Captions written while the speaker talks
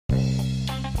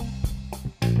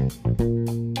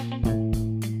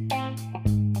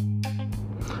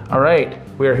All right,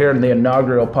 we are here in the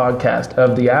inaugural podcast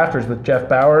of The Afters with Jeff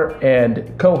Bauer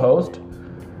and co-host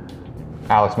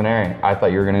Alex Maneri. I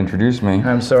thought you were going to introduce me.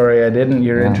 I'm sorry I didn't.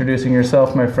 You're introducing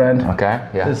yourself, my friend. Okay,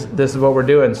 yeah. This is what we're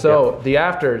doing. So The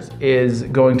Afters is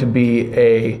going to be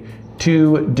a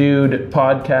two-dude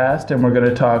podcast, and we're going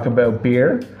to talk about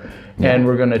beer, and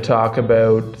we're going to talk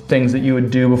about things that you would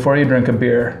do before you drink a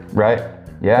beer. Right.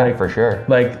 Yeah, Like- for sure.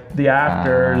 Like the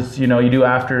afters, you do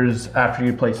afters after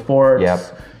you play sports. Yep.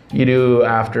 You do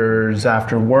afters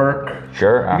after work.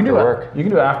 Sure, You can after do work. You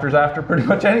can do afters after pretty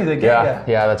much anything. Yeah,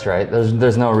 that's right.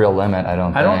 There's no real limit, I don't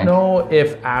think. I don't know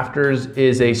if afters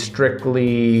is a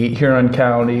strictly Huron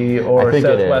County or I think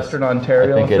it is. Southwestern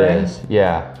Ontario I think thing. it is.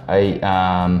 Yeah.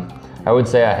 I would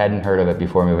say I hadn't heard of it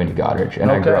before moving to Goderich, and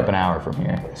I grew Okay. up an hour from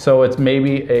here. So it's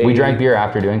maybe a... We drank beer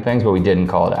after doing things, but we didn't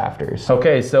call it afters.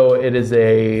 Okay, so it is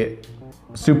a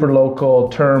super local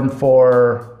term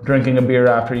for drinking a beer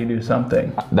after you do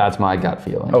something. That's my gut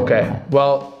feeling. Okay,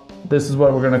 well, this is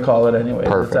what we're going to call it anyway.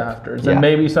 Perfect. It's afters. Yeah. And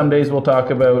maybe some days we'll talk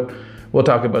about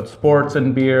sports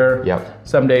and beer. Yep.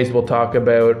 Some days we'll talk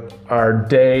about our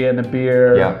day and a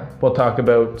beer. Yep. We'll talk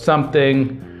about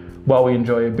something while we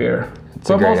enjoy a beer. It's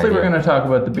a But great mostly we're idea. going to talk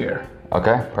about the beer.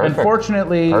 Okay, perfect.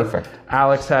 Unfortunately, Perfect.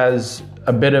 Alex has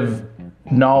a bit of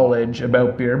knowledge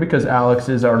about beer because Alex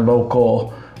is our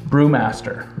local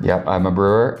brewmaster. Yep, I'm a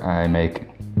brewer. I make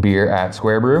beer at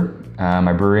Square Brew,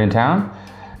 my brewery in town.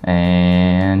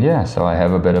 And yeah, so I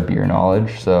have a bit of beer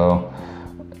knowledge. So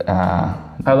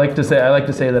I like to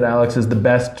say that Alex is the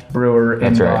best brewer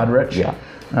in That's right. Goderich.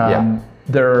 Yeah.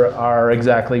 There are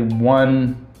exactly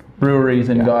one breweries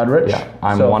in Goderich. yeah,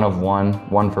 I'm so, one of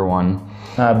one for one.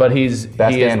 but he is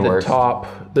and the worst.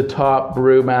 the top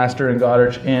brewmaster in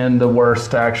Goderich and the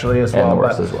worst actually as And well. the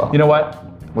worst But as well. You know what?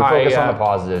 We focus on the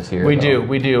positives here. We though.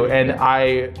 do, and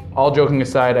all joking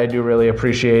aside, I do really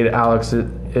appreciate Alex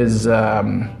is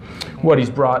what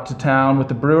he's brought to town with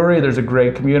the brewery. There's a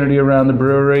great community around the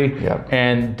brewery, Yep.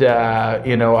 and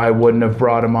I wouldn't have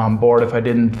brought him on board if I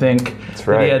didn't think that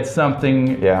he right. had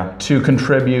something Yeah. to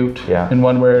contribute Yeah. in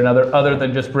one way or another, other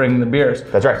than just bringing the beers.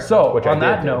 That's right. So Which I on did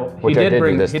that do. note, Which he I did did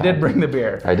do this time. bring the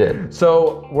beer. I did.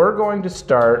 So we're going to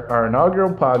start our inaugural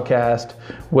podcast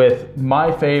with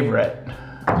my favorite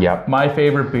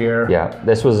beer. Yeah,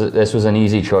 this was an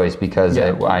easy choice because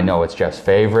Yeah. I know it's Jeff's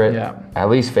favorite, Yeah. at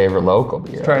least favorite local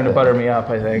beer. Trying to butter me up,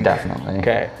 I think. Definitely.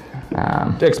 Okay.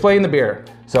 Explain the beer.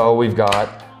 So we've got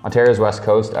Ontario's West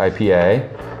Coast IPA,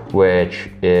 which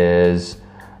is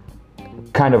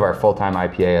kind of our full-time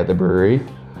IPA at the brewery.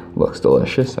 Looks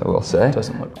delicious, I will say.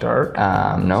 Doesn't look dark.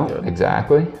 No, good.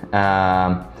 exactly.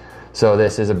 So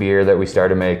this is a beer that we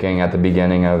started making at the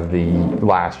beginning of the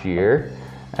last year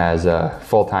as a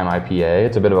full-time IPA.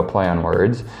 It's a bit of a play on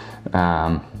words,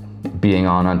 being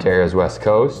on Ontario's West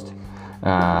Coast.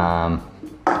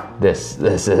 This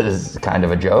is kind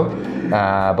of a joke,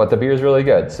 but the beer is really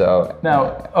good. So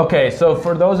Now, okay, so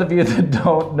for those of you that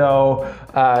don't know,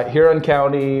 Huron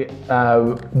County,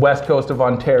 west coast of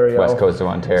Ontario. West Coast of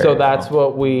Ontario. So that's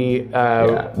what we,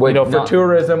 Wait, for not-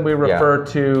 tourism, we refer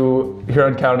to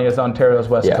Huron County as Ontario's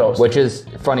west yeah, coast. which is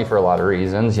funny for a lot of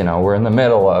reasons. We're in the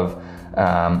middle of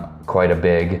quite a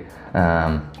big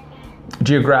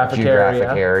geographic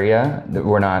area.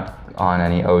 We're not on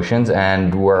any oceans,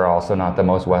 and we're also not the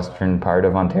most western part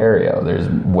of Ontario. There's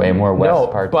way more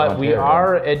west parts of but Ontario. we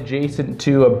are adjacent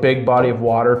to a big body of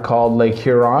water called Lake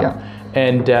Huron. Yeah.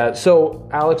 And so,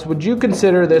 Alex, would you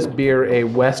consider this beer a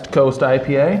West Coast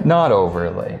IPA? Not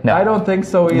overly. No. I don't think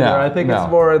so either. No, I think no.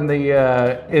 it's more in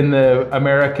the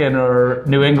American or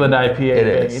New England IPA It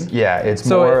vein. is. Yeah, it's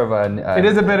So more it- of a... It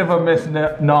is a bit of a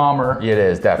misnomer. It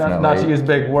is, definitely. Not to use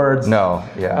big words. No,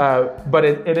 yeah. But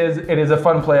it is a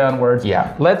fun play on words.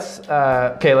 Yeah. Let's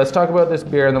talk about this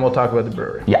beer and then we'll talk about the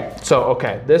brewery. Yeah. So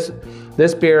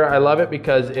this beer, I love it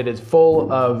because it is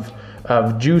full of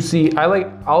juicy.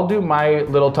 I'll do my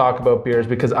little talk about beers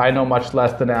because I know much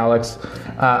less than Alex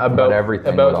about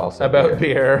everything, but also about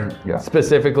beer. Yeah.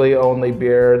 Specifically only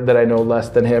beer that I know less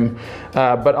than him.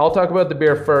 But I'll talk about the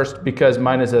beer first because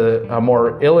mine is a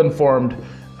more ill-informed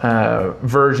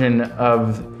version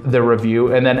of the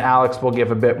review, and then Alex will give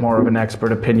a bit more of an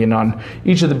expert opinion on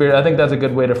each of the beers. I think that's a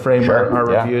good way to frame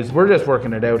our yeah. reviews. We're just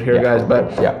working it out here, Yeah. guys,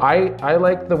 but Yeah. I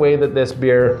like the way that this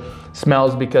beer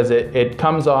smells because it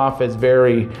comes off as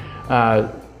very,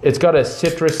 it's got a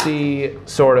citrusy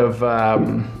sort of,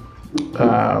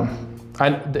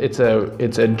 it's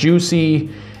a juicy,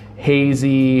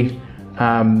 hazy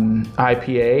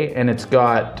IPA, and it's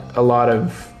got a lot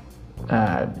of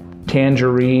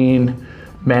tangerine,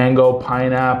 mango,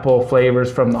 pineapple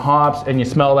flavors from the hops, and you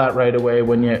smell that right away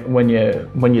when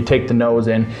you take the nose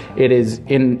in. It is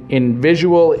in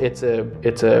visual. It's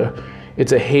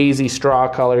a hazy straw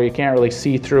color. You can't really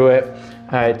see through it.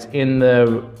 It's in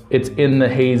the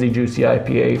hazy, juicy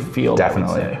IPA feel.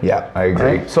 Definitely. Yeah, I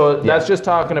agree. Right? So that's just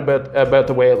talking about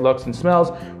the way it looks and smells.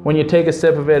 When you take a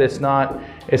sip of it, it's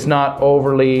not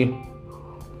overly.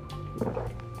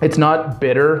 It's not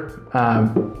bitter.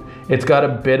 It's got a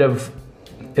bit of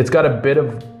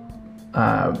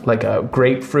like a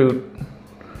grapefruit,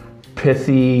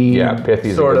 pithy. Yeah, pithy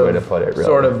is a good way to put it. Really.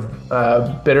 Sort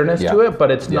of bitterness to it,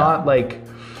 but it's not like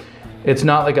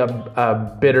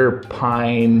a bitter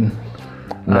pine.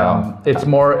 No, it's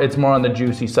more on the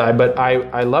juicy side. But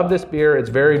I love this beer. It's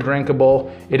very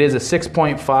drinkable. It is a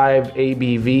 6.5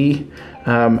 ABV.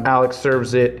 Alex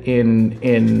serves it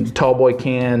in tall boy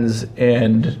cans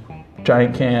and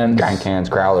giant cans. Giant cans,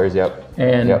 growlers. Yep.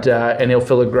 And he'll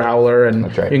fill a growler, and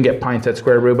That's right. you can get pints at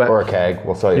Square Brew. But or a keg.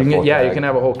 We'll sell you a full keg. keg. You can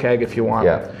have a whole keg if you want.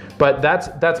 Yeah. But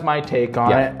that's my take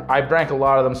on it. I've drank a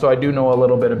lot of them, so I do know a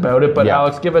little bit about it. But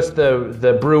Alex, give us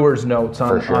the brewer's notes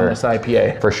on this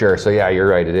IPA. For sure. So yeah, you're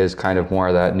right. It is kind of more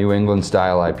of that New England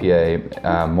style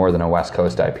IPA, more than a West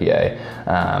Coast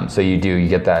IPA. So you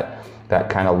get that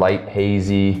kind of light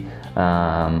hazy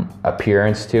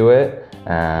appearance to it.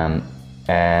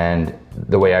 And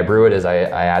the way I brew it is I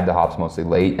add the hops mostly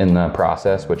late in the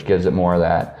process, which gives it more of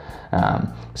that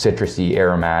citrusy,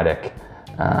 aromatic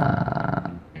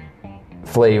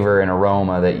flavor and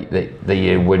aroma that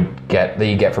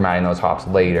you get from adding those hops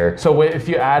later. So if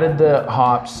you added the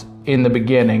hops in the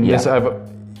beginning,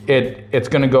 it's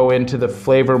going to go into the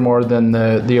flavor more than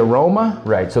the aroma?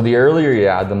 Right. So the earlier you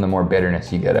add them, the more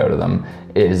bitterness you get out of them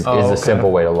is a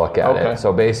simple way to look at it.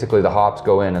 So basically the hops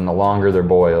go in, and the longer they're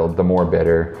boiled, the more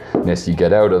bitterness you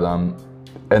get out of them.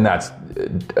 And that's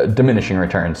diminishing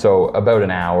returns. So about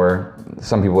an hour,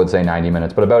 some people would say 90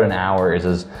 minutes, but about an hour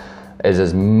is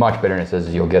as much bitterness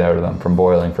as you'll get out of them from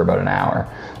boiling for about an hour.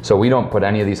 So we don't put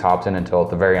any of these hops in until at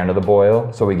the very end of the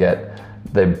boil. So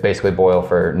they basically boil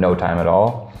for no time at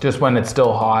all. Just when it's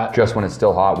still hot? Just when it's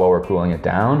still hot while we're cooling it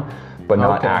down, but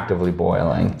not actively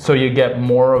boiling. So you get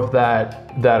more of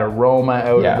that aroma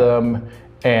out of them.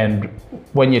 And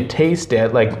when you taste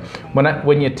it, like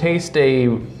when you taste a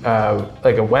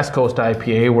West Coast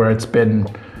IPA where it's been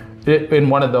in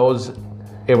one of those,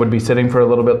 it would be sitting for a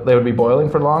little bit. They would be boiling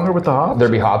for longer with the hops.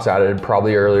 There'd be hops added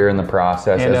probably earlier in the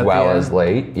process as well as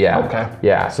late. Yeah. Okay.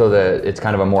 Yeah. So it's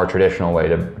kind of a more traditional way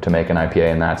to make an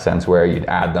IPA in that sense, where you'd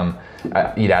add them.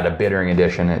 You'd add a bittering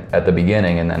addition at the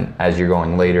beginning, and then as you're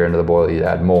going later into the boil, you'd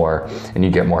add more, and you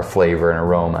get more flavor and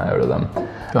aroma out of them.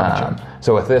 Gotcha.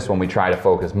 So with this one, we try to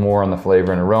focus more on the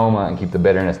flavor and aroma and keep the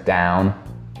bitterness down.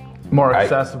 More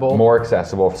accessible. More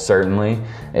accessible, certainly.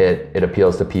 It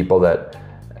appeals to people that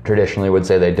traditionally would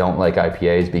say they don't like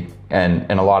IPAs,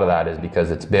 and a lot of that is because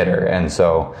it's bitter. And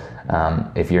so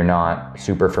if you're not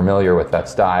super familiar with that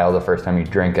style, the first time you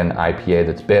drink an IPA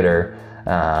that's bitter,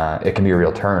 it can be a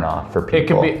real turn off for people. It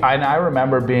can be, and I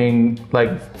remember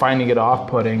finding it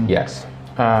off-putting. Yes.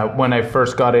 When I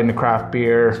first got into craft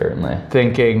beer. Certainly.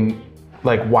 Thinking,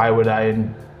 why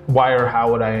or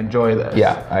how would I enjoy this?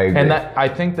 Yeah, I agree. And I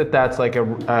think that's like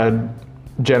a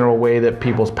general way that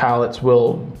people's palates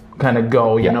will kind of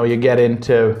go. You know, you get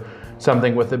into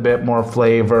something with a bit more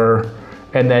flavor,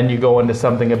 and then you go into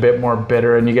something a bit more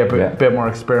bitter, and you get a bit more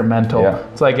experimental. Yeah.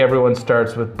 It's like everyone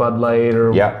starts with Bud Light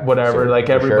or whatever.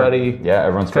 Everybody. Sure. Yeah,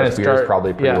 everyone's first beer is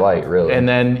probably pretty light, really. And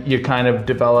then you kind of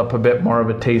develop a bit more of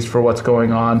a taste for what's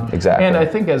going on. Exactly. And I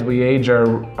think as we age,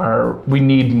 we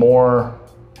need more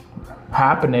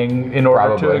happening in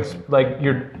order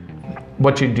to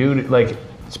what you do,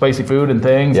 spicy food and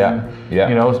things. And,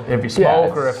 you know, if you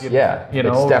smoke or if you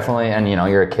it's definitely, and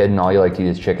you're a kid and all you like to eat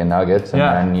is chicken nuggets, and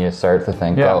then you start to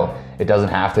think, it doesn't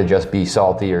have to just be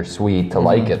salty or sweet to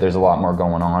like it. There's a lot more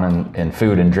going on in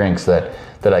food and drinks that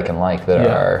I can like that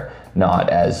are not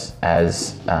as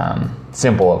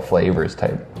simple of flavors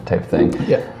type thing.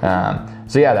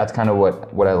 So that's kind of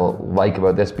what I like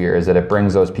about this beer, is that it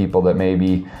brings those people that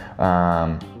maybe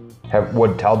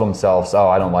would tell themselves,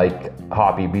 I don't like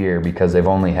hoppy beer, because they've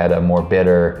only had a more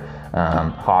bitter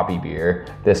hoppy beer.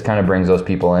 This kind of brings those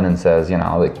people in and says,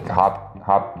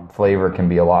 hop flavor can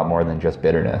be a lot more than just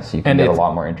bitterness. You can get a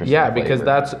lot more interesting flavor. Because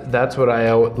that's what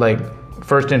I like.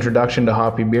 First introduction to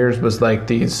hoppy beers was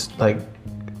these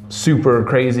super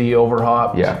crazy over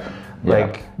hopped.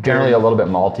 Generally a little bit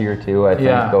maltier too, I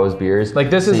think, those beers.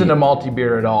 This isn't a malty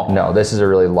beer at all. No, this is a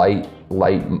really light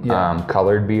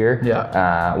colored beer,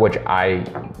 which I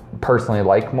personally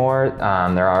like more.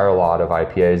 There are a lot of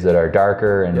IPAs that are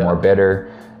darker and more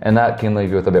bitter, and that can leave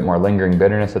you with a bit more lingering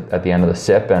bitterness at the end of the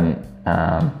sip, and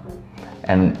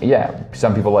yeah,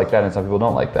 some people like that and some people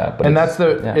don't like that. But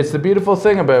it's the beautiful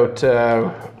thing about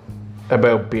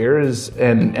beers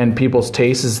and people's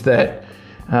tastes is that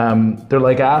they're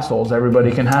like assholes.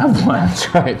 Everybody can have one.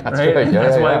 That's right. That's right. And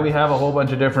that's why we have a whole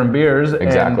bunch of different beers.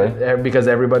 Exactly. And, because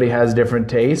everybody has different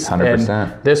tastes. 100%.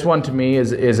 And this one to me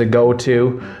is a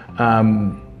go-to.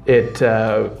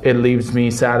 It leaves me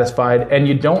satisfied, and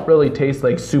you don't really taste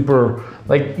like super,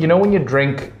 like, you know when you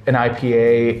drink an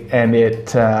IPA and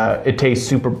it tastes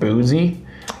super boozy.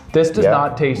 This does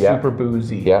not taste super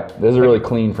boozy. Yeah, this is a really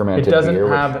clean fermented beer.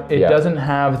 It doesn't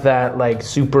have that like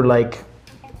super like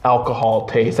alcohol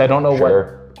taste. I don't know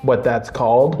what that's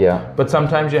called. Yeah. But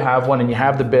sometimes you have one and you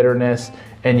have the bitterness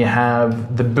and you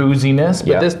have the booziness,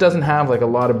 but this doesn't have like a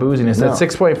lot of booziness. No. At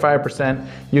 6.5%,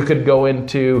 you could go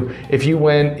into, if you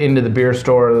went into the beer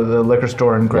store or the liquor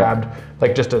store and grabbed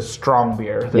like just a strong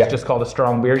beer that's just called a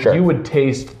strong beer, you would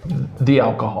taste the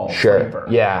alcohol flavor.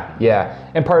 Yeah.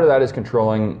 And part of that is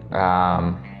controlling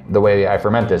the way I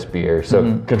ferment this beer.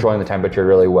 So controlling the temperature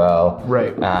really well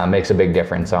makes a big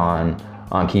difference on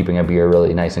keeping a beer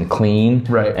really nice and clean,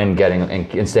 and getting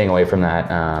and staying away from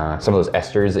that some of those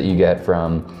esters that you get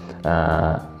from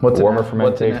warmer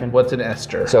fermentation. What's an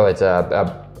ester? So it's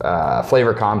a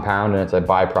flavor compound, and it's a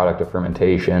byproduct of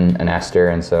fermentation, an ester,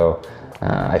 and so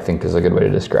I think is a good way to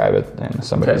describe it. And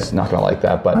somebody's not going to like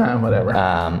that, but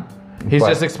whatever. He's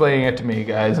just explaining it to me,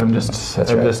 guys. I'm just a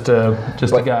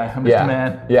guy. I'm just a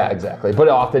man. Yeah, exactly. But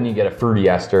often you get a fruity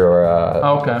ester,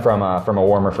 or from a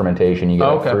warmer fermentation, you get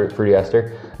a fruity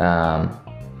ester.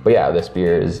 But yeah, this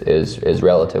beer is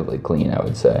relatively clean, I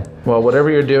would say. Well, whatever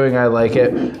you're doing, I like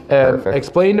it.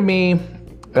 Explain to me,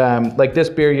 like this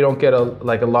beer, you don't get a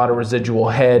lot of residual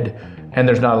head, and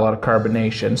there's not a lot of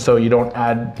carbonation, so you don't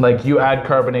add, like, you add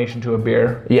carbonation to a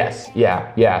beer. Yes,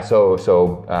 yeah.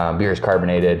 So beer is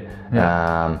carbonated.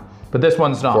 But this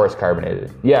one's not. Before it's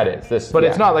carbonated. Yeah, it is. But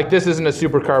it's not like, this isn't a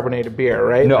super carbonated beer,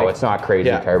 right? No, it's not crazy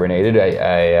carbonated.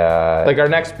 Like our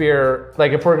next beer,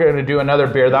 like if we're going to do another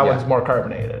beer, that one's more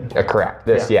carbonated. Correct.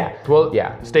 Well,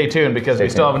 stay tuned because we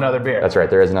still have another beer. That's right.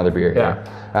 There is another beer here.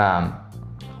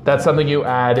 That's something you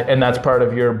add, and that's part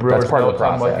of your brewer's notes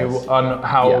on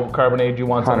how carbonated you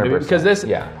want something to be. Because this,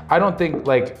 I don't think,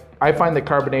 like, I find that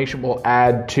carbonation will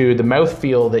add to the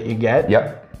mouthfeel that you get.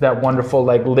 Yep. That wonderful,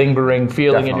 like, lingering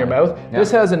feeling in your mouth. Yep. This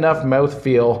has enough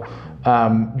mouthfeel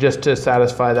just to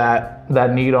satisfy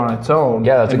that need on its own.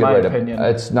 Yeah, that's a good way opinion.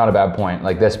 It's not a bad point.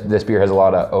 Like this beer has a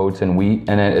lot of oats and wheat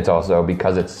in it. It's also,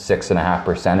 because it's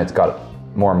 6.5%, it's got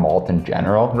more malt in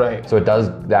general. Right. So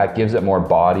that gives it more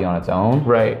body on its own.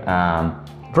 Right.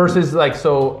 Versus, like,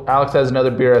 so Alex has another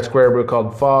beer at Square Brew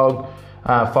called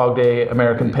Fog Day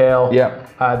American Pale. Yeah.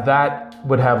 That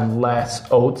would have less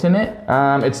oats in it.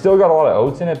 It's still got a lot of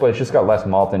oats in it, but it's just got less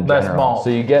malt in general. Less malt. So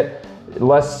you get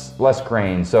less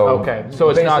grain. So so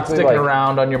it's not sticking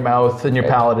around on your mouth and your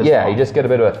palate as well. You just get a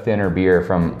bit of a thinner beer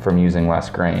from using less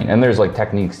grain. And there's like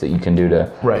techniques that you can do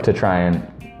to try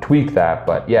and tweak that.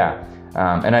 But yeah.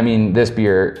 And I mean, this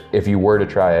beer, if you were to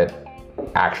try it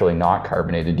actually not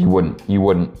carbonated, you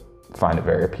wouldn't find it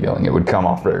very appealing. It would come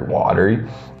off very watery.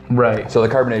 Right. So the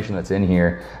carbonation that's in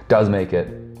here does make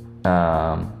it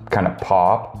kind of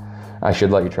pop. I should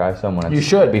let you try some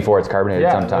before it's carbonated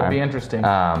sometime. Yeah, that'd be interesting.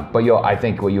 But I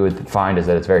think what you would find is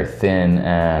that it's very thin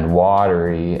and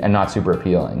watery and not super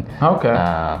appealing.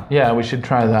 Okay. We should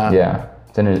try that. Yeah.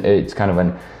 It's kind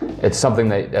of it's something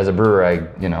that as a brewer I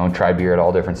try beer at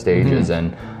all different stages,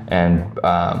 and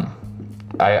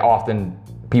I often,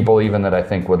 people even that I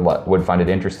think would find it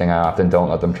interesting, I often don't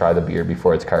let them try the beer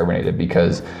before it's carbonated,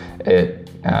 because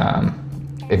it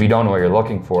if you don't know what you're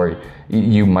looking for,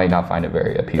 you might not find it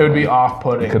very appealing. It would be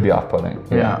off-putting. It could be off-putting.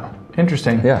 Yeah.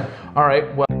 Interesting. Yeah. All right.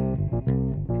 Well.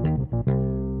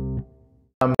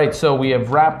 Right, so we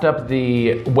have wrapped up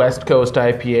the West Coast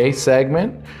IPA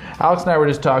segment. Alex and I were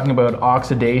just talking about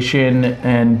oxidation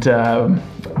and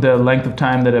the length of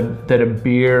time that a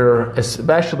beer,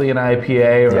 especially an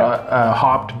IPA or a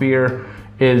hopped beer,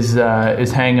 is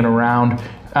hanging around.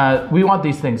 We want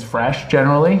these things fresh,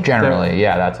 generally.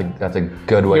 That's a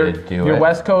good way to do it. Your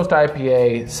West Coast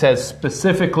IPA says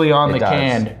specifically on the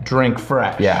can, drink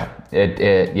fresh. Yeah,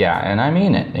 and I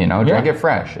mean it. Drink it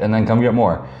fresh, and then come get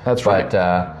more. That's right.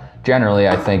 But generally,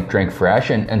 I think drink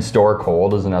fresh and store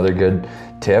cold is another good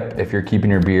tip. If you're keeping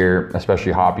your beer,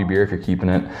 especially hoppy beer, if you're keeping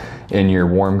it in your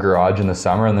warm garage in the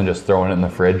summer and then just throwing it in the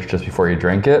fridge just before you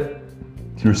drink it,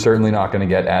 you're certainly not going to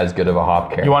get as good of a hop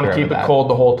character. You want to keep it cold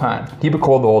the whole time. Keep it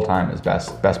cold the whole time is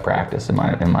best practice in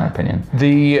my opinion.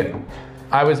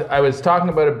 I was talking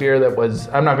about a beer that was.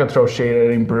 I'm not going to throw shade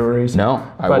at any breweries. No,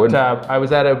 I but wouldn't. I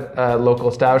was at a local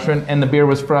establishment, and the beer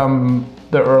was from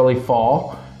the early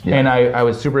fall, and I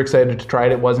was super excited to try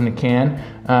it. It wasn't a can,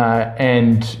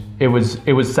 and it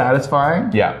was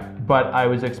satisfying. Yeah. But I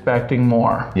was expecting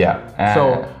more. Yeah.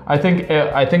 So I think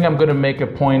I'm going to make a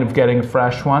point of getting a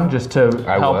fresh one just to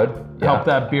help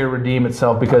that beer redeem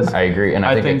itself, because I agree, and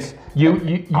I think you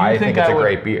think it's a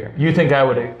great beer. You think I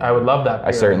would love that beer?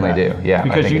 I certainly do. Yeah.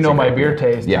 Because you know my beer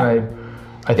taste. Yeah. And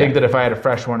I think that if I had a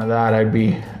fresh one of that, I'd be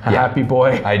a happy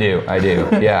boy. I do.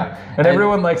 Yeah. and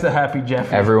everyone likes a happy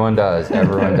Jeffy. Everyone does.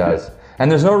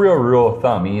 And there's no real rule of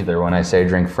thumb either when I say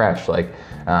drink fresh. Like,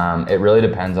 it really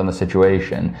depends on the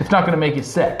situation. It's not going to make you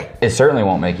sick. It certainly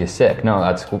won't make you sick. No,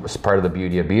 that's part of the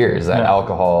beauty of beer, is that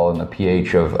alcohol and the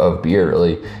pH of beer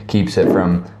really keeps it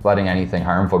from letting anything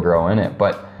harmful grow in it.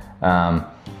 But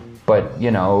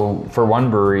you know, for one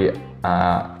brewery,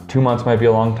 2 months might be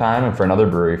a long time, and for another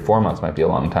brewery, 4 months might be a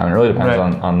long time. It really depends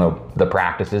on the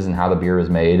practices and how the beer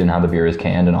is made and how the beer is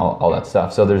canned and all that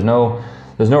stuff. So there's no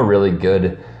really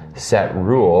good set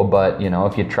rule, but you know,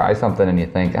 if you try something and you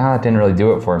think, it didn't really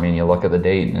do it for me, and you look at the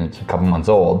date and it's a couple months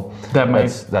old, that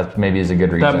maybe is a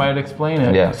good reason. That might explain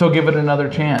it. Yeah. So give it another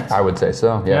chance. I would say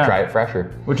so. Yeah. Try it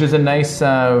fresher. Which is a nice,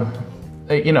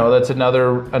 you know, that's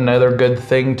another good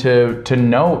thing to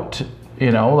note.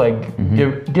 You know, like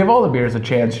give all the beers a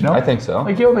chance. You know, I think so.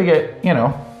 Like you only get, you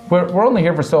know, we're only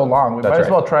here for so long. We might as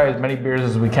well try as many beers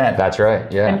as we can. That's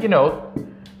right. Yeah. And you know,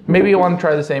 maybe you want to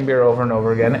try the same beer over and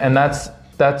over again, and that's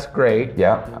great.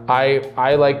 Yeah.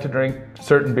 I like to drink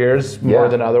certain beers more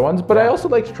than other ones, but I also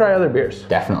like to try other beers.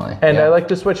 Definitely. And I like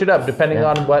to switch it up depending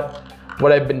on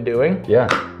what I've been doing. Yeah.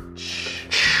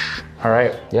 All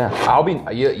right. Yeah.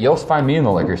 You'll find me in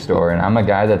the liquor store, and I'm a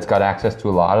guy that's got access to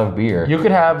a lot of beer. You could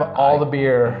have all the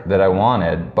beer that I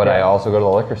wanted, but I also go to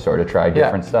the liquor store to try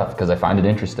different stuff because I find it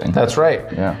interesting. That's right.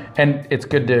 Yeah. And it's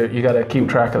good you got to keep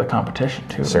track of the competition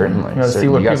too. Certainly. You got to see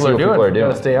what people are doing. You got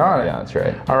to stay on it. Yeah, that's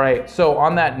right. All right. So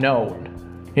on that note,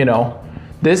 you know,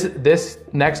 this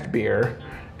next beer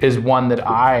is one that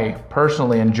I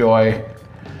personally enjoy,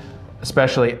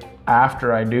 especially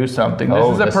after I do something.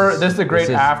 This is a great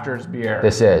afters beer.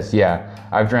 This is, yeah.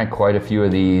 I've drank quite a few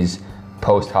of these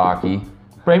post-hockey.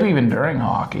 Maybe even during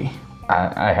hockey.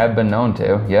 I have been known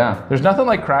to, yeah. There's nothing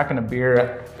like cracking a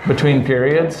beer between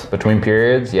periods. Between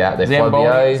periods, yeah. They flood the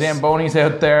ice. Zamboni's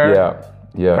out there.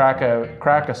 Yeah.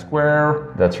 Crack a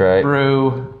square. That's right.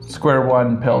 Brew square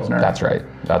one Pilsner. That's right.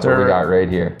 That's what we got right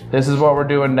here. This is what we're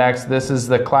doing next. This is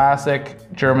the classic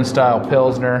German style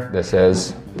Pilsner. This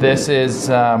is this was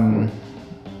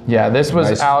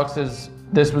nice. Alex's.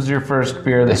 This was your first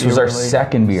beer. This was our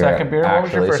second beer. Second beer. Actually, what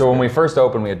was your first so when beer? we first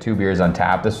opened, we had 2 beers on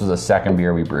tap. This was the second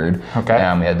beer we brewed. Okay.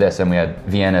 We had this, and we had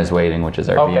Vienna's Waiting, which is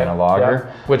our Vienna lager,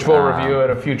 which we'll review at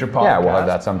a future podcast. Yeah, we'll have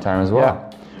that sometime as well. Yeah.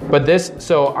 But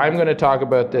so I'm going to talk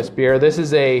about this beer. This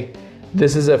is a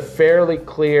fairly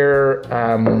clear,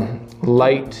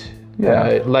 light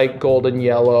golden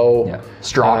yellow,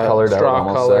 straw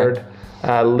colored,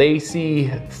 lacy,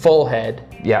 full head.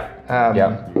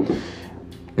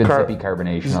 Good zippy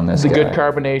carbonation on this. Good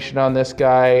carbonation on this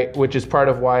guy, which is part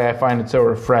of why I find it so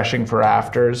refreshing for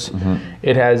afters.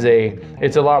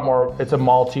 It's a lot more. It's a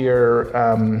maltier,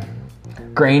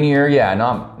 grainier.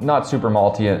 Not super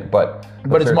malty, but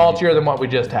it's maltier than what we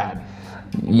just had.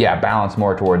 Yeah, balanced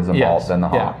more towards the malt than the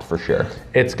hop for sure.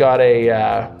 It's got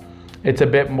it's a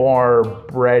bit more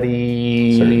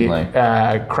bready,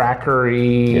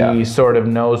 crackery sort of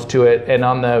nose to it, and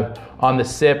on the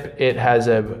sip, it has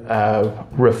a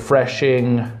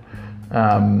refreshing.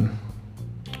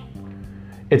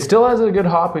 It still has a good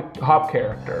hop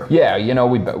character. Yeah, you know,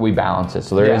 we balance it,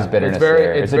 so there is bitterness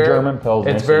there. It's a German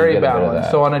Pilsner. It's very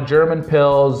balanced. So on a German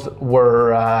Pils,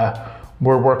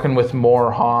 we're working with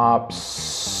more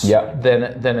hops than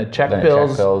a Czech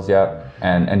Pils.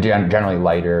 And generally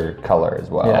lighter color as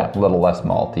well. A little less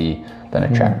malty than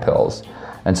a Czech Pils.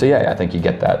 And so I think you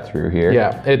get that through here.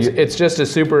 Yeah, it's just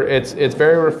it's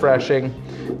very refreshing.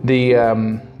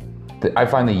 I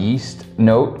find the yeast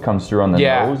note comes through on the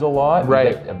nose a lot.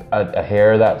 Right. You get a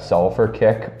hair of that sulfur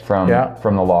kick from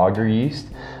the lager yeast.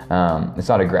 It's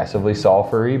not aggressively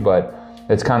sulfury, but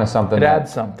it's kind of something It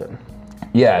adds something.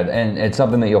 Yeah, and it's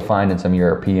something that you'll find in some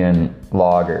European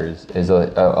lagers is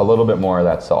a little bit more of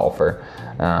that sulfur,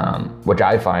 which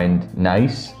I find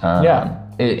nice.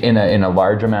 In a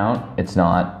large amount, it's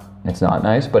not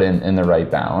nice, but in the right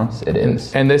balance, it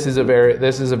is. And this is a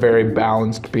very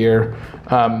balanced beer.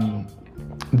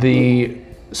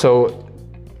 So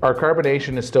our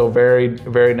carbonation is still very,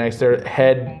 very nice. Their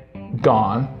head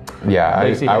gone. Yeah,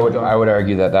 I would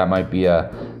argue that might be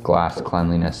a glass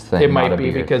cleanliness thing. It not might a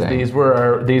be beer because thing. these were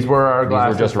our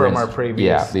glasses just from rinsed, our previous.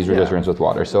 Yeah, these were just rinsed with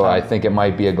water. So I think it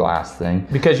might be a glass thing.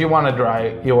 Because you want a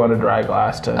dry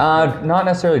glass to. Not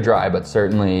necessarily dry, but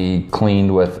certainly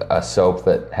cleaned with a soap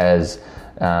that has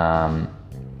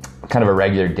kind of a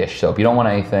regular dish soap. You don't want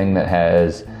anything that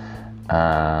has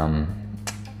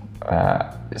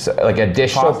like a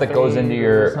dish soap that goes into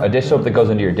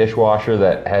your dishwasher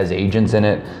that has agents in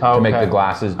it to make the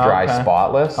glasses dry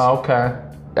spotless. Okay.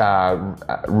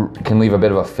 Can leave a bit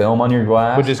of a film on your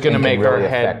glass, which is going to make really our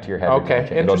head affect your head okay,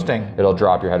 retention. interesting. It'll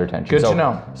drop your head retention. Good to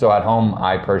know. So at home,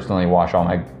 I personally wash all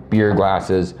my beer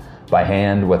glasses by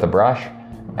hand with a brush,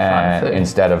 and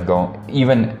instead of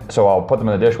so I'll put them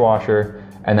in the dishwasher.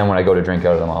 And then when I go to drink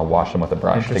out of them, I'll wash them with a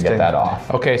brush to get that off.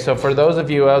 Okay, so for those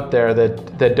of you out there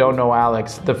that don't know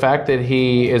Alex, the fact that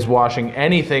he is washing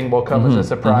anything will come as a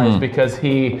surprise because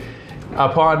he,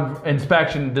 upon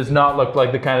inspection, does not look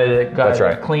like the kind of guy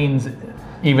that cleans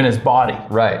even his body.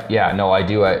 Right, yeah, no, I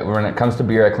do. When it comes to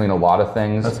beer, I clean a lot of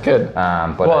things. That's good.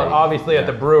 But obviously at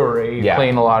the brewery, you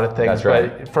clean a lot of things. That's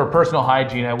right. But for personal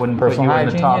hygiene, I wouldn't put you in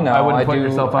the top. I wouldn't put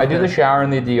yourself up I do there. the shower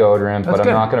and the deodorant, but I'm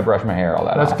not going to brush my hair all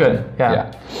that That's often.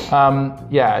 good,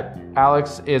 yeah.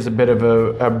 Alex is a bit of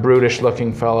a brutish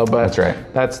looking fellow, but that's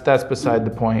right. That's beside the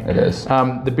point. It is.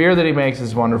 The beer that he makes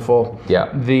is wonderful.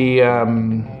 Yeah.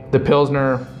 The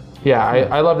Pilsner. Yeah,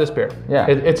 I love this beer. Yeah,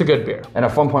 it's a good beer. And a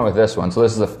fun point with this one. So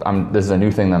this is a new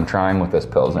thing that I'm trying with this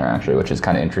Pilsner actually, which is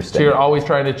kind of interesting. So you're always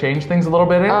trying to change things a little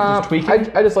bit, just tweak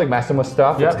it. I just like messing with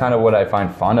stuff. It's kind of what I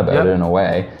find fun about it in a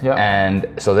way. Yep.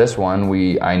 And so this one,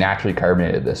 I naturally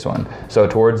carbonated this one. So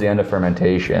towards the end of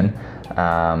fermentation.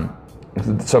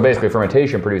 So basically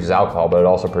fermentation produces alcohol, but it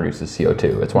also produces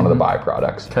CO2. It's one of the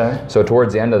byproducts. Okay. So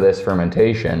towards the end of this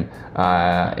fermentation,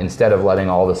 instead of letting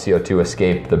all the CO2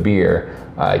 escape the beer,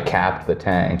 I capped the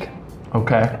tank.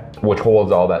 Okay. Which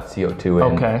holds all that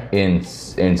CO2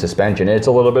 in suspension. It's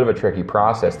a little bit of a tricky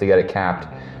process to get it capped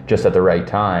just at the right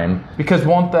time. Because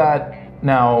won't that,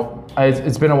 now,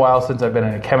 it's been a while since I've been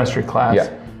in a chemistry class,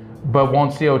 but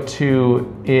won't CO2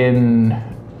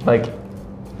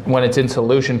 when it's in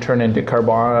solution turn into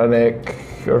carbonic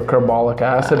or carbolic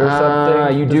acid or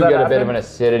something? You do get a bit of an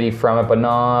acidity from it, but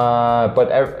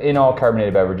in all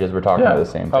carbonated beverages, we're talking about the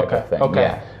same type of thing. Okay.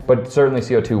 Yeah. But certainly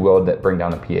CO2 will bring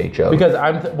down the pH of. Because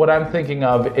what I'm thinking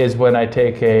of is when I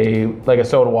take a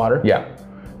soda water. Yeah.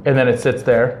 And then it sits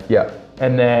there. Yeah.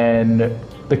 And then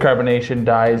the carbonation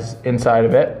dies inside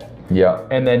of it. Yeah.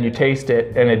 And then you taste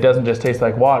it, and it doesn't just taste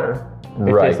like water.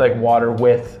 It tastes like water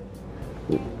with.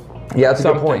 Yeah, that's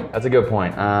a good point. That's a good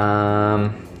point.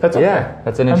 That's okay. Yeah,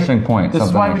 that's an interesting point. This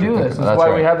is why we do this. This is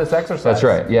why we have this exercise. That's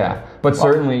right. Yeah, but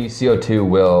certainly CO2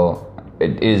 will.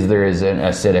 There is an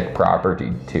acidic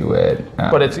property to it.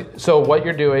 But so what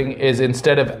you're doing is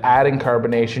instead of adding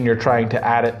carbonation, you're trying to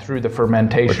add it through the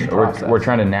fermentation process. We're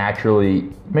trying to naturally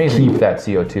keep that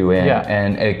CO2 in,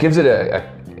 and it gives it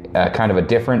a kind of a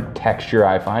different texture.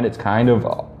 I find it's kind of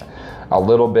a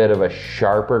little bit of a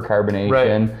sharper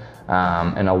carbonation,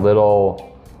 and a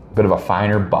little bit of a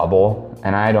finer bubble.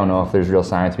 And I don't know if there's real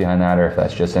science behind that or if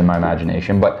that's just in my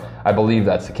imagination, but I believe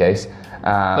that's the case.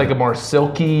 Like a more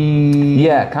silky...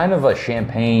 Yeah, kind of a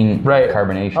champagne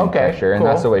carbonation texture. And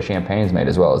that's the way champagne's made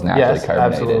as well, as naturally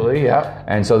carbonated. Absolutely, yeah.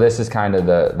 And so this is kind of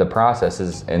the process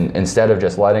is, instead of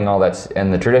just letting all that,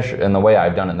 and the tradition, and the way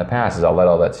I've done it in the past is I'll let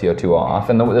all that CO2 off.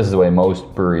 And this is the way most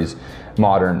breweries,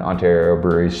 modern Ontario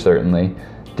breweries certainly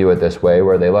do it this way,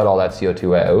 where they let all that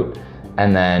CO2 out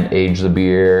and then age the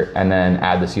beer and then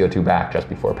add the CO2 back just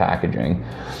before packaging.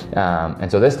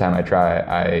 And so this time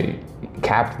I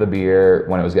capped the beer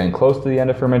when it was getting close to the end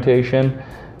of fermentation,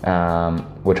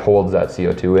 which holds that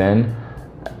CO2 in,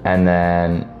 and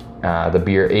then the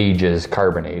beer ages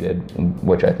carbonated,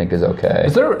 which I think is okay.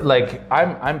 Is there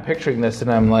I'm picturing this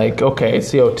and I'm like, okay,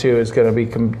 CO2 is going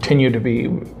to continue to be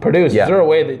produced. Yeah. Is there a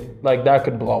way that that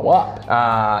could blow up?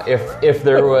 If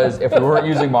we weren't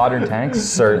using modern tanks,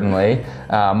 certainly.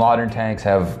 Modern tanks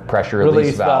have pressure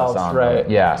release valves on them.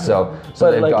 Yeah, so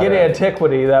but in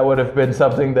antiquity, that would have been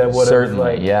something that would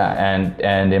certainly,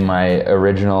 and in my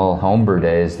original homebrew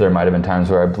days, there might have been times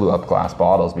where I blew up glass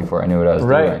bottles before I knew what I was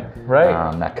doing.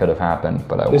 Right. That could have happened,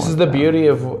 but This is the beauty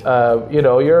of,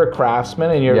 you're a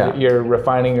craftsman and you're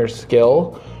refining your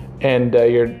skill, and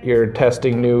you're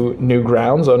testing new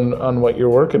grounds on what you're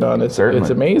working on. It's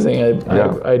amazing.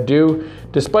 I do,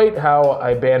 despite how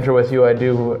I banter with you, I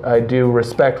do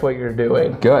respect what you're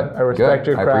doing. Good. I respect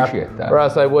your craft. I appreciate that. Or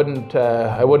else I wouldn't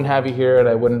have you here, and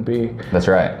I wouldn't be. That's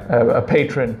right. A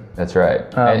patron. That's right.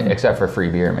 Except for free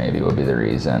beer, maybe would be the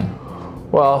reason.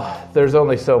 Well, there's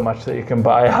only so much that you can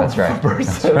buy out That's right. of a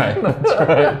person. That's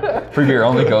right. Free beer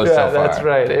only goes Yeah, so far. that's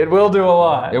right. It will do a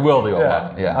lot. It will do a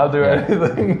lot. Yeah. I'll do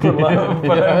anything for love,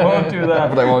 but I won't do that.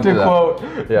 But I won't to do that. quote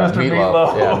Yeah, Mr.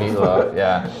 Meatloaf. Yeah, Meatloaf.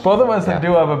 Yeah. Both of us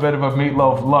do have a bit of a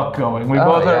Meatloaf look going. We Oh,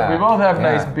 both yeah. we both have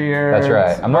Yeah. nice beards. That's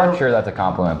right. I'm not sure that's a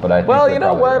compliment, but I think Well, you're you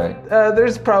know probably what? right.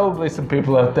 There's probably some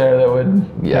people out there that would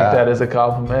Yeah. take that as a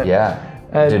compliment. Yeah.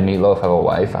 Did Meatloaf have a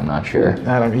wife? I'm not sure.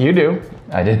 I don't. You do.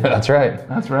 I did. That's right.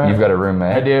 That's right. You've got a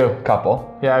roommate. I do.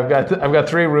 Couple. Yeah, I've got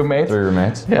 3 roommates. 3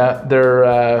 roommates. Yeah,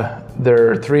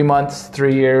 they're 3 months,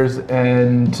 3 years,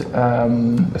 and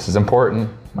This is important.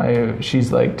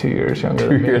 she's like 2 years younger 2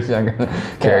 than me. years younger.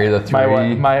 Carry the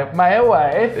 3. My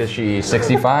wife. Is she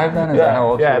 65 then? Is that how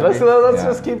old Yeah, she would let's be? let's Yeah.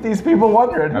 just keep these people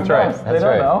wondering. That's Who right. knows? That's They don't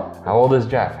right. know. How old is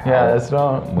Jeff? Yeah, that's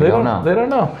not. We don't know. They don't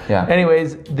know. Yeah.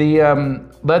 Anyways,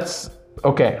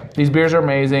 okay. These beers are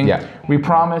amazing. Yeah. We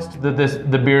promised that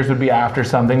the beers would be after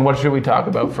something. What should we talk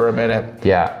about for a minute?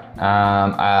 Yeah.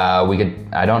 We could.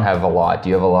 I don't have a lot. Do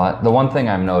you have a lot? The one thing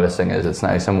I'm noticing is it's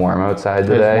nice and warm outside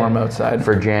today. It's warm outside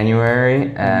for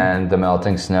January, and the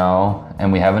melting snow,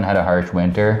 and we haven't had a harsh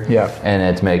winter. Yeah. And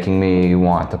it's making me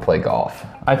want to play golf.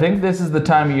 I think this is the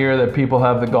time of year that people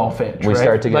have the golf itch. We right?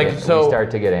 start to get we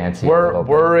start to get antsy. a little bit.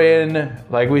 We're in,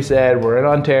 like we said, we're in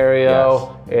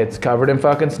Ontario. It's covered in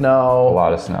fucking a snow.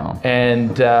 lot of snow.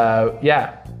 And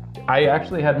yeah, I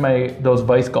actually had those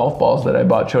Vice golf balls that I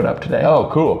bought showed up today. Oh,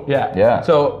 cool. Yeah. Yeah.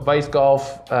 So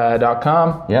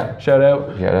vicegolf.com. Yeah. Shout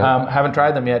out. Shout out. Haven't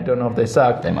tried them yet. Don't know if they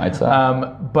suck. They might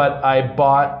suck. But I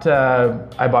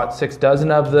bought 6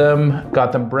 dozen of them.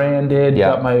 Got them branded.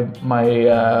 Yeah. Got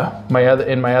my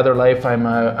other life. I'm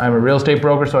a real estate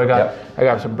broker, so I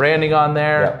got some branding on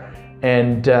there. Yep.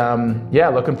 And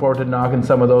looking forward to knocking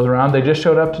some of those around. They just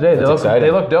showed up today.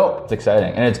 They look dope. It's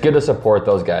exciting, and it's good to support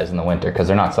those guys in the winter because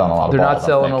they're not selling a lot of They're balls. not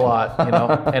selling a lot, you know.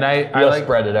 And I like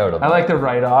spread it out a bit. I like the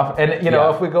write-off. And, you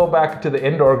know, if we go back to the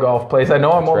indoor golf place, I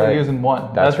know I'm only right. using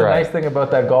one. That's the right. nice thing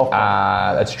about that golf place.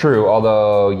 That's true,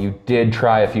 although you did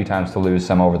try a few times to lose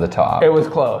some over the top. It was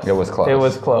close. It was close. It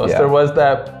was close. Yeah. There was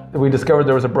that, we discovered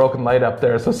there was a broken light up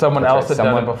there, so someone else had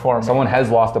done it before me. Someone has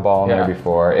lost a ball in Yeah. there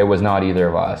before. It was not either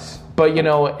of us. But, you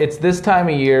know, it's this time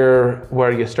of year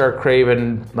where you start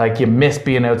craving, like, you miss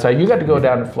being outside. You got to go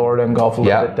down to Florida and golf a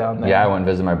little bit down there. Yeah, I went and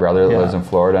visited my brother that lives in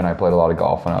Florida, and I played a lot of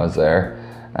golf when I was there,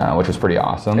 which was pretty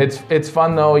awesome. It's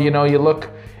fun, though. You know, you look,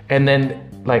 and then,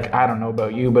 like, I don't know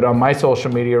about you, but on my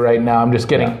social media right now, I'm just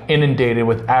getting inundated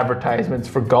with advertisements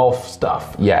for golf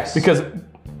stuff. Yes. Because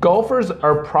golfers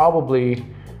are probably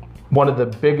one of the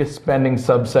biggest spending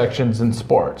subsections in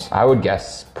sports. I would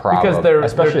guess probably. Because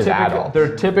especially as adults.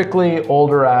 they're typically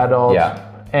older adults. Yeah.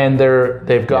 And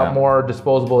they've got Yeah. more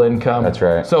disposable income. That's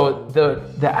right. So the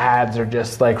ads are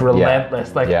just like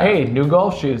relentless. Like, Yeah. hey, new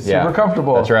golf shoes, Yeah. super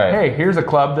comfortable. That's right. Hey, here's a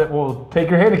club that will take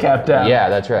your handicap down. Yeah,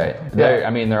 that's right. Yeah.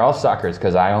 They're all suckers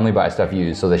because I only buy stuff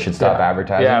used, so they should stop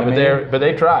advertising. Yeah, but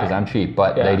they try. because I'm cheap,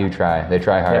 but Yeah. they do try. They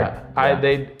try hard.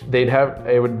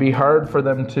 It would be hard for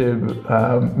them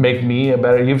to make me a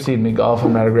better. You've seen me golf.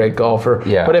 I'm not a great golfer.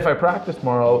 Yeah. But if I practice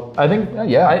more, I think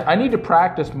I need to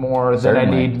practice more than I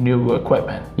Certainly. need new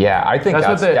equipment. Yeah, I think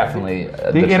that's what definitely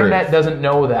the internet truth. doesn't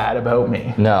know that about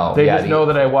me. No, they yeah, just know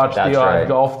that I watch the that's odd right.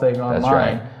 golf thing online. That's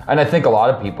right. And I think a lot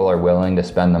of people are willing to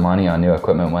spend the money on new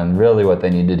equipment when really what they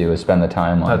need to do is spend the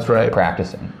time on That's right.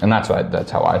 practicing. And that's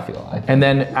how I feel. And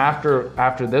then after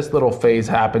this little phase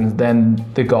happens, then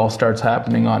the golf starts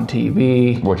happening on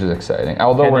TV. Which is exciting.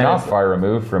 Although And we're then not it's- far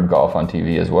removed from golf on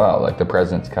TV as well. Like the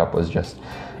President's Cup was just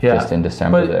in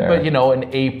December there. But you know, in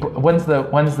April, when's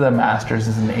the Masters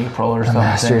is in April or something.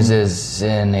 Masters is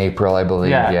in April, I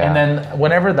believe. Yeah. And then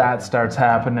whenever that starts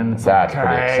happening, it's That's like,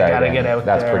 pretty I exciting. gotta get out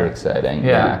That's there. pretty exciting.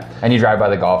 Yeah. And you drive by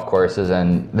the golf courses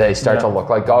and they start to look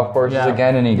like golf courses Yeah.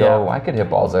 again, and you go, Yeah. I could hit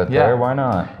balls out Yeah. there. Why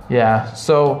not? Yeah.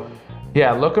 So,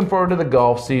 yeah, looking forward to the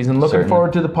golf season. Looking Certainly.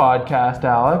 forward to the podcast,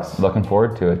 Alex. Looking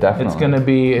forward to it, definitely.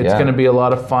 It's gonna be a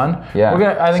lot of fun. Yeah.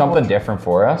 I think Something different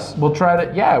for us. we'll try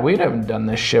to. Yeah, we haven't done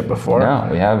this shit before. No,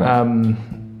 we haven't.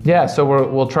 Yeah, so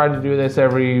we'll try to do this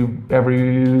every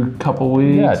couple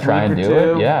weeks. Yeah, try week and or do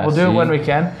two. it. Yeah, we'll do it see when we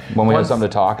can. When we have Once- something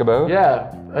to talk about. Yeah,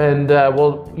 and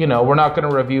we're not going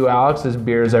to review Alex's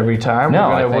beers every time. No,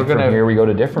 we're I think from here we go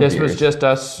to different This beers. was just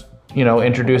us,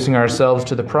 introducing ourselves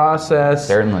to the process.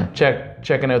 Certainly.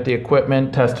 Checking out the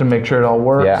equipment, test to make sure it all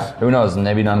works. Yeah, who knows?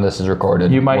 Maybe none of this is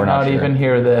recorded. You might We're not sure. even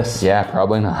hear this. Yeah,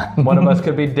 probably not. One of us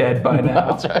could be dead by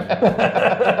now.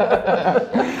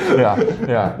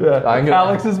 Yeah.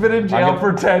 Alex has been in jail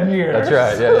for 10 years. That's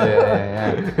right.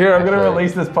 Yeah. Here, I'm going to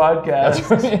release this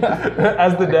podcast.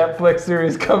 As the Netflix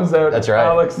series comes out, That's right.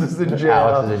 Alex is in jail.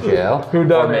 Alex is in jail. Who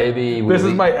done Or it? maybe This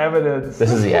is my evidence.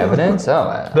 This is the evidence?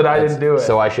 Oh. That I didn't do it.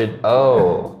 So I should,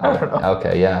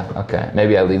 okay, yeah, okay.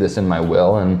 Maybe I leave this in my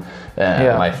will and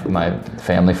my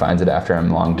family finds it after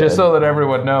I'm long dead. Just so that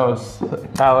everyone knows,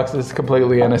 Alex is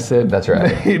completely innocent. That's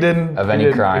right. He didn't Of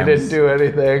any crimes. He didn't do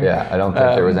anything. Yeah, I don't think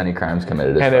there was any crimes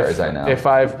committed as far as I know. If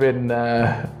I've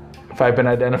been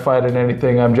identified in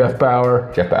anything, I'm Jeff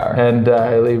Bauer. Jeff Bauer. And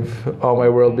I leave all my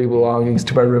worldly belongings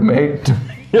to my roommate.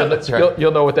 Yeah, that's right.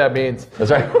 You'll know what that means.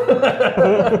 That's right.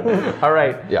 All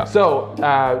right. Yeah. So,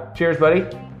 cheers, buddy.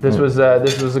 This was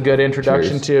a good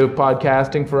introduction to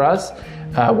podcasting for us.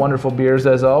 Wonderful beers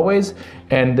as always.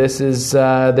 And this has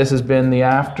been the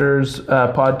Afters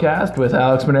podcast with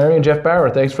Alex Maneri and Jeff Bauer.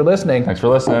 Thanks for listening. Thanks for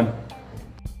listening.